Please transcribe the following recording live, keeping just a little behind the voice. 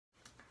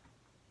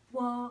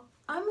Well,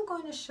 I'm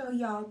going to show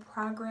y'all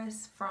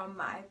progress from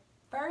my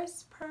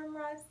first perm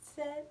rod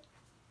set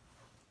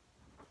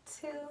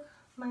to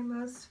my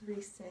most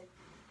recent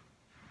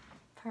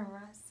perm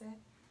rod set.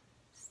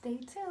 Stay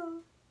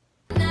tuned.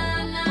 What's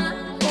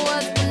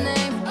my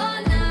name? Oh,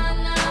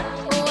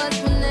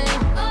 what's my name?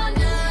 Oh,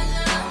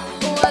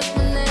 what's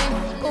my name?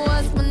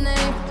 What's my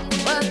name?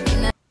 What's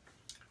my name?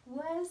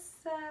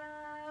 What's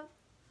up?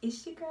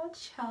 It's your girl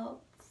Chels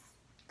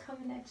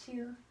coming at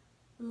you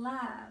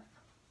live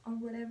on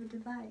whatever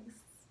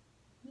device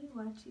you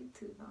watch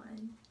YouTube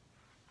on.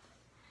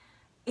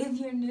 If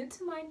you're new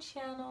to my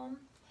channel,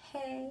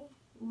 hey,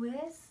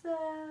 what's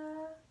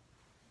up?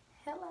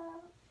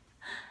 Hello,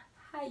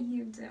 how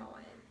you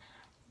doing?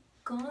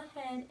 Go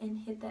ahead and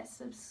hit that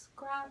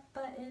subscribe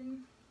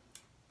button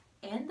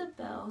and the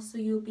bell so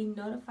you'll be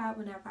notified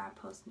whenever I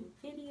post new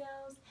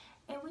videos,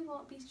 and we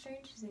won't be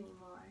strangers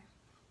anymore.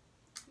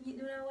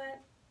 You know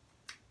what?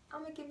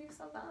 I'm gonna give you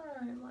some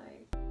time,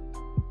 like.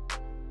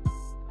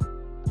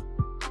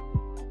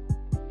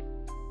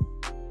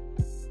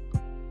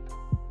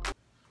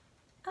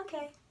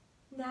 Okay,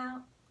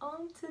 now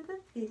on to the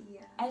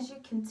video. As you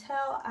can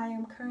tell, I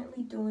am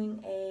currently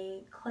doing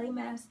a clay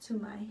mask to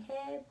my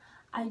head.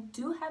 I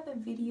do have a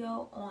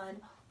video on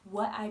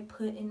what I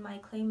put in my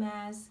clay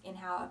mask and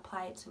how I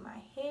apply it to my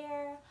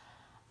hair.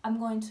 I'm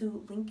going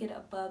to link it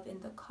above in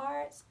the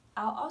cards.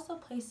 I'll also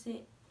place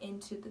it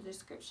into the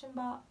description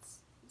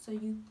box so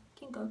you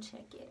can go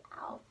check it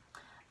out.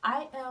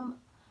 I am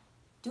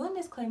doing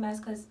this clay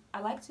mask because I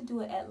like to do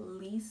it at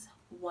least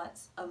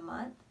once a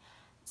month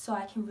so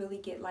I can really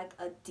get like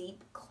a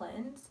deep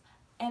cleanse.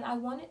 And I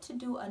wanted to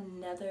do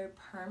another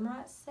perm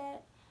rod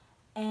set,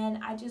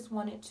 and I just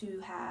wanted to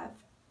have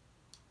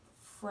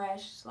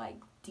fresh, like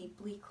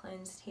deeply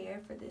cleansed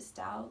hair for this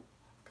style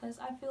because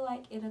I feel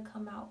like it'll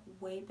come out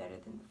way better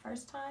than the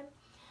first time.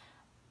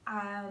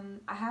 I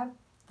have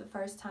the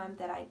first time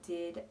that I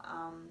did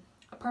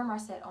a perm rod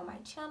set on my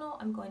channel.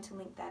 I'm going to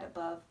link that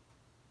above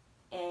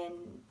and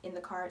in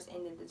the cards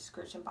and in the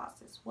description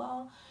box as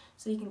well,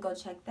 so you can go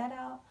check that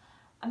out.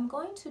 I'm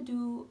going to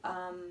do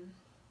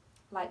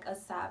like a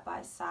side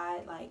by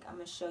side, like I'm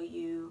gonna show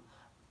you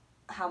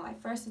how my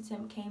first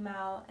attempt came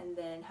out and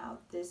then how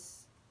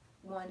this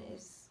one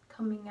is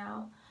coming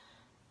out,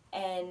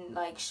 and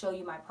like show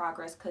you my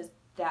progress because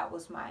that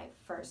was my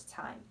first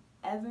time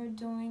ever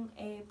doing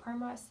a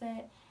perm rod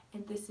set,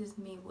 and this is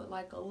me with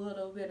like a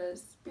little bit of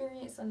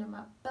experience under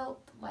my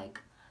belt.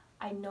 Like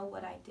I know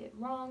what I did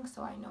wrong,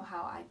 so I know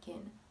how I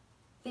can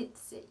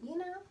fix it, you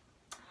know.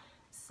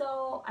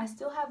 So I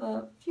still have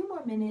a few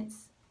more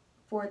minutes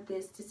for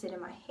this to sit in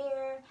my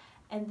hair,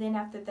 and then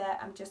after that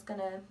I'm just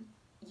gonna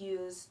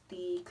use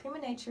the Cream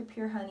of Nature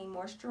Pure Honey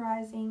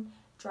Moisturizing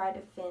Dry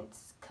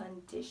Defense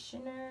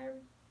Conditioner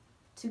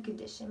to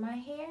condition my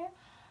hair.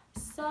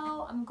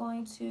 So I'm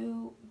going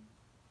to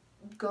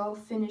go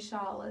finish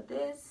all of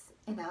this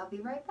and I'll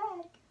be right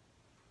back.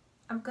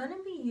 I'm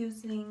gonna be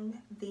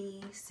using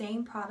the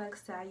same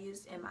products that I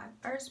used in my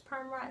first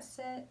perm rod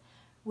set,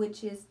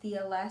 which is the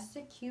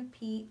Elasta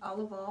QP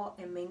Olive Oil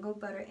and Mango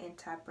Butter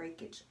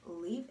Anti-Breakage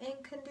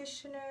Leave-In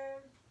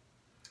Conditioner,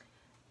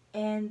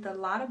 and the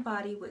Lotta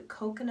Body with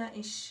Coconut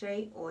and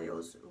Shea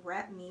Oils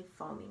Wrap Me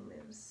Foaming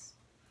Mousse.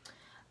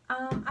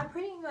 I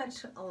pretty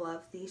much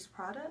love these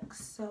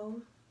products,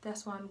 so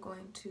that's why I'm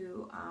going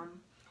to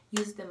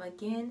use them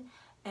again.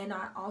 And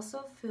I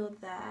also feel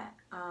that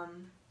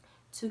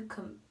to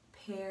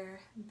compare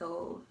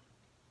the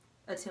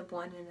attempt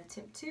 1 and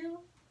attempt 2,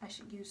 I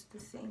should use the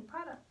same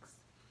products.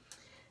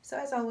 So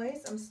as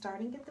always, I'm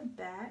starting at the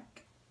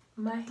back.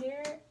 My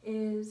hair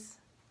is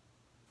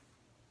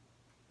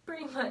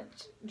pretty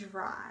much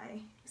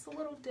dry. It's a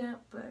little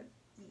damp, but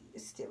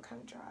it's still kind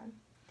of dry.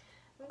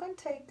 I'm going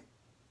to take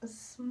a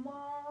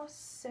small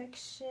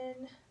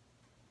section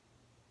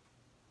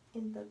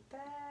in the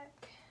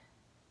back.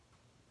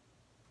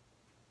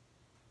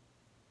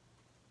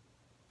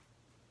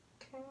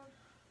 Okay.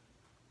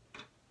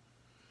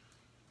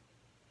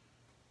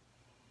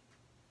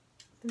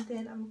 And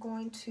then I'm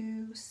going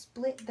to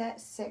split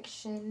that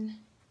section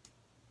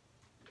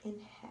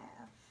in half.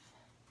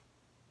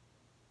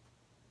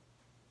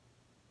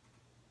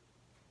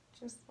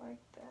 Just like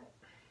that.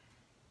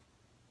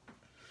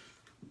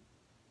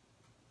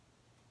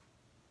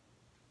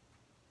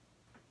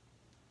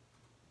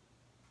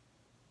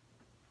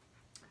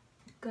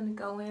 Gonna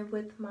go in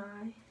with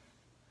my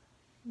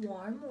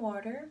warm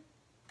water.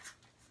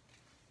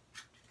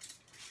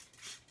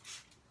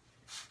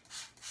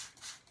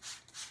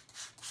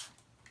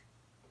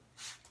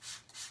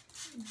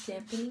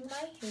 Dampening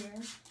my hair,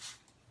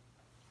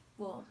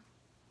 well,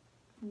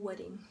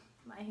 wetting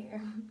my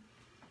hair.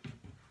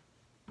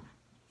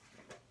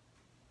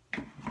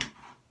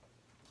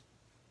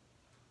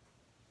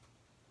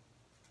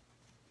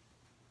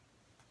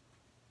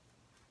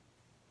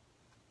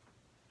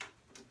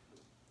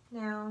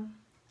 Now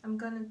I'm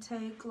gonna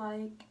take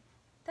like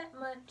that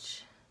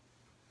much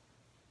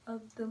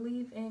of the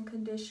leave-in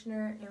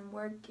conditioner and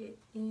work it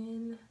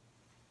in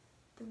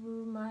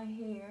through my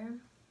hair.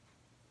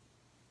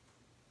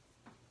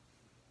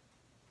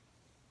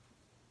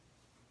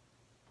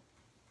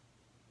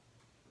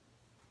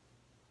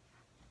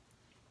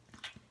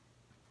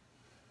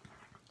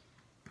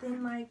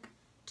 then like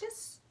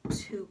just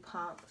 2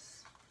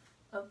 pumps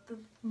of the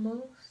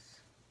mousse.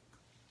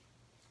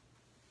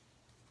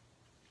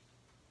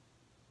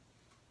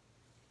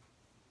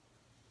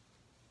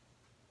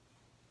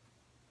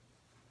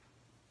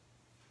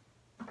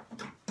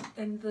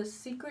 And the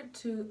secret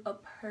to a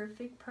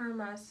perfect perm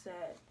rod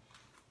set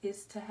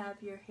is to have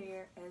your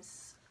hair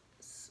as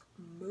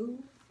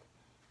smooth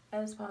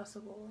as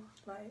possible.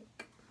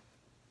 Like,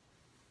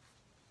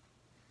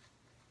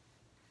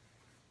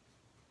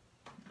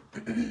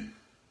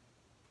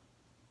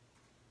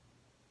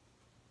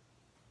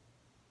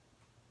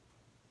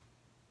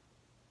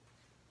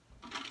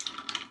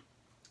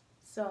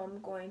 so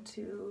I'm going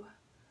to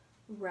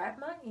wrap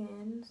my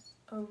ends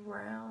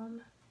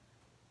around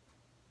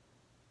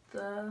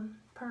the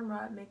perm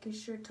rod, making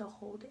sure to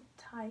hold it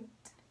tight.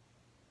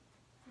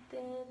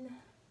 Then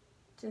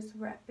just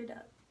wrap it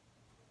up.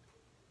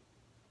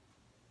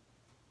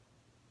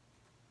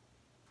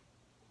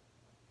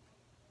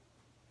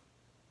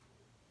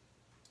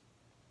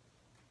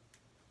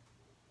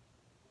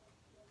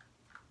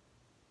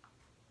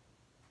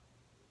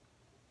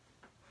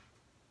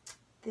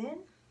 Then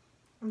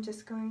I'm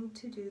just going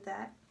to do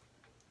that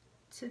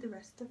to the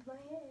rest of my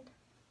head.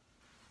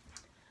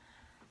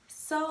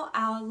 So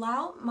I'll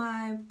allow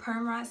my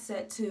perm rod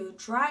set to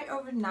dry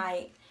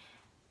overnight,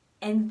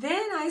 and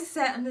then I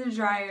set under the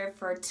dryer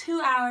for 2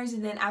 hours,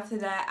 and then after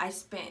that I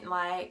spent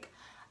like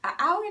an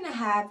hour and a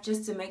half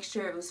just to make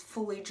sure it was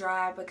fully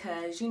dry,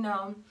 because you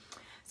know,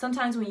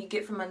 sometimes when you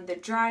get from under the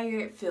dryer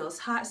it feels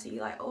hot, so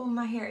you're like, oh,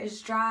 my hair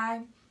is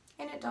dry,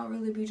 and it don't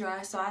really be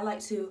dry. So I like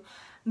to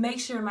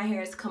make sure my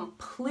hair is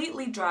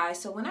completely dry.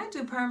 So when I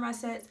do perm rod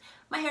sets,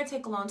 my hair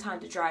take a long time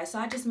to dry, so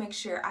I just make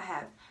sure I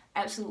have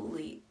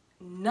absolutely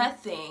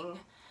nothing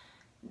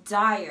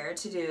dire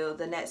to do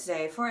the next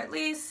day for at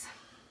least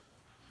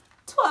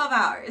 12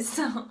 hours.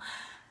 So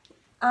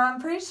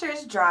I'm pretty sure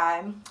it's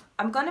dry.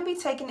 I'm going to be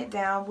taking it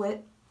down with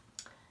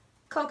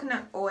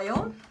coconut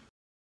oil.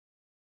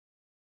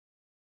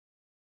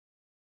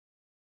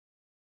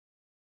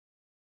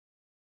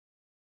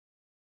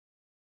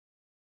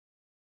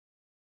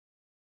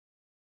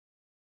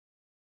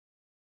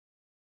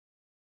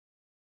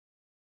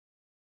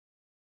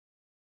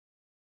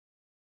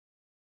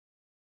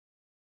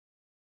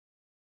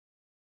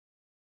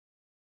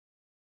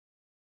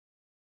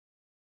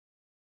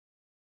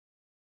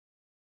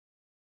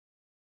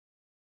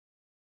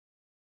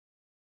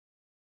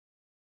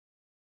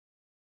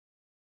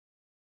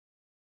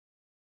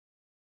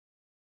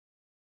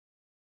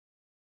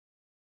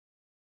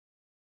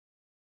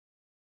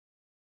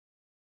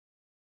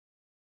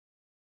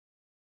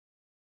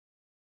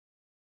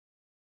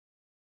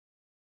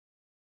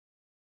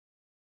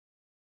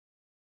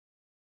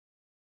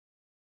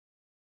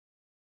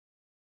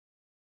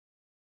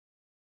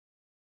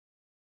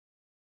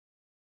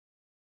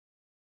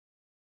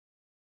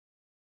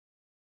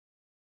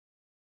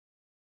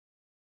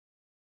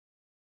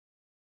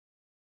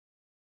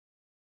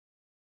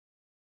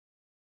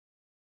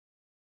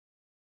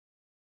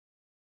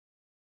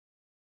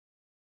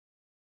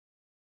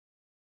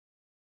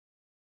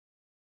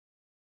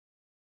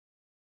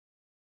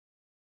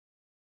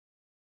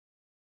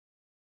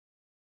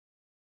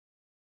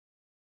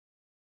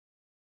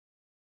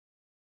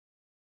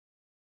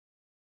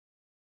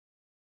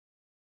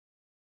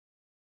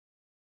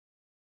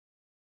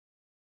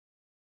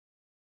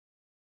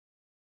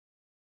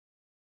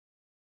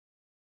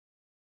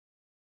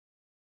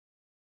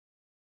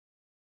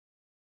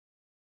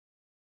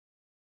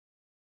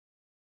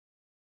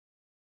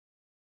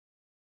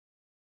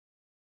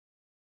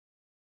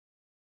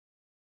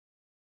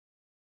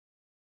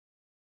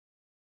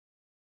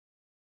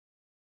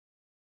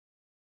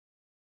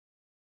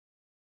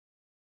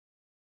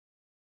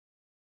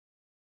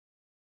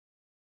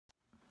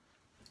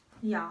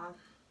 Y'all,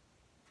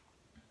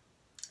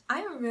 I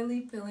am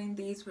really feeling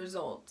these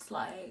results.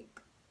 Like,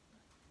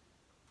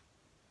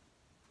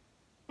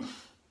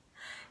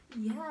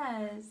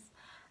 yes,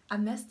 I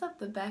messed up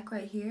the back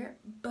right here,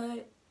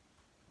 but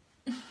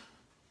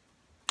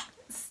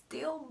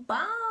still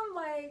bomb.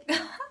 Like,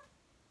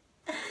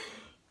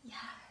 yeah.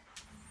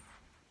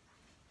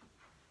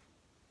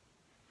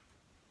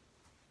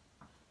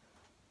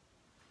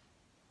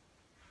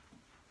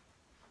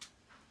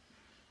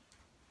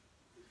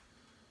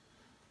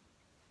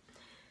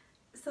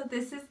 So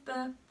this is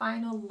the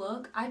final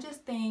look. I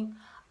just think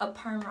a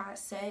perm rod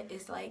set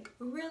is like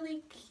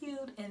really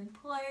cute and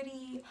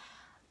flirty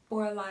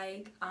for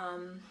like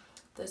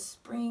the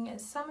spring and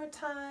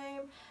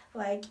summertime.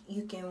 Like,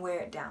 you can wear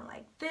it down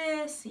like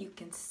this, you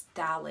can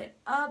style it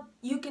up,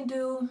 you can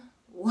do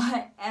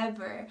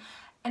whatever.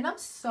 And I'm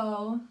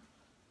so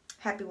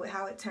happy with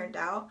how it turned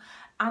out.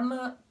 I'm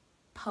gonna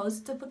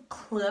post up a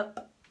clip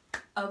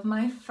of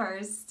my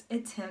first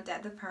attempt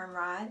at the perm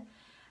rod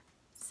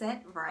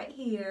set right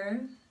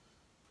here.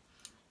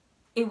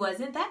 It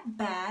wasn't that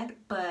bad,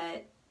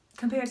 but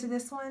compared to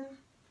this one,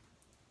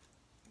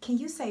 can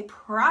you say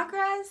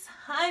progress?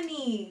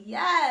 Honey,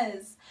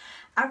 yes.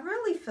 I'm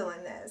really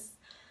feeling this.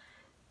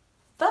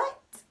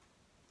 But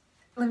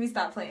let me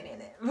stop playing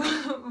in it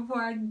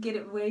before I get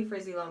it way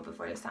frizzy long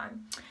before this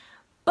time.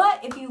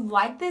 But if you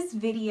like this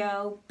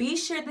video, be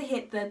sure to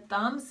hit the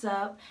thumbs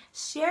up,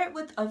 share it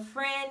with a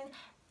friend.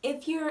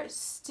 If you're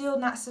still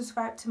not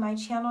subscribed to my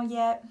channel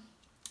yet,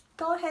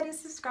 go ahead and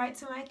subscribe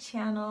to my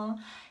channel.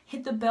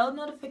 Hit the bell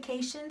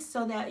notification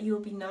so that you'll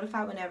be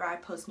notified whenever I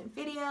post new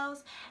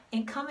videos,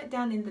 and comment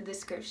down in the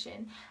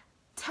description.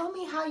 Tell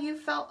me how you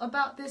felt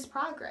about this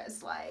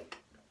progress. Like,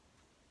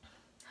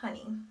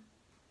 honey,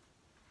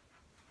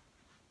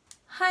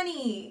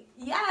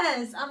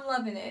 yes, I'm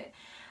loving it.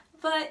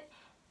 But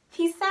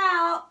peace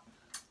out.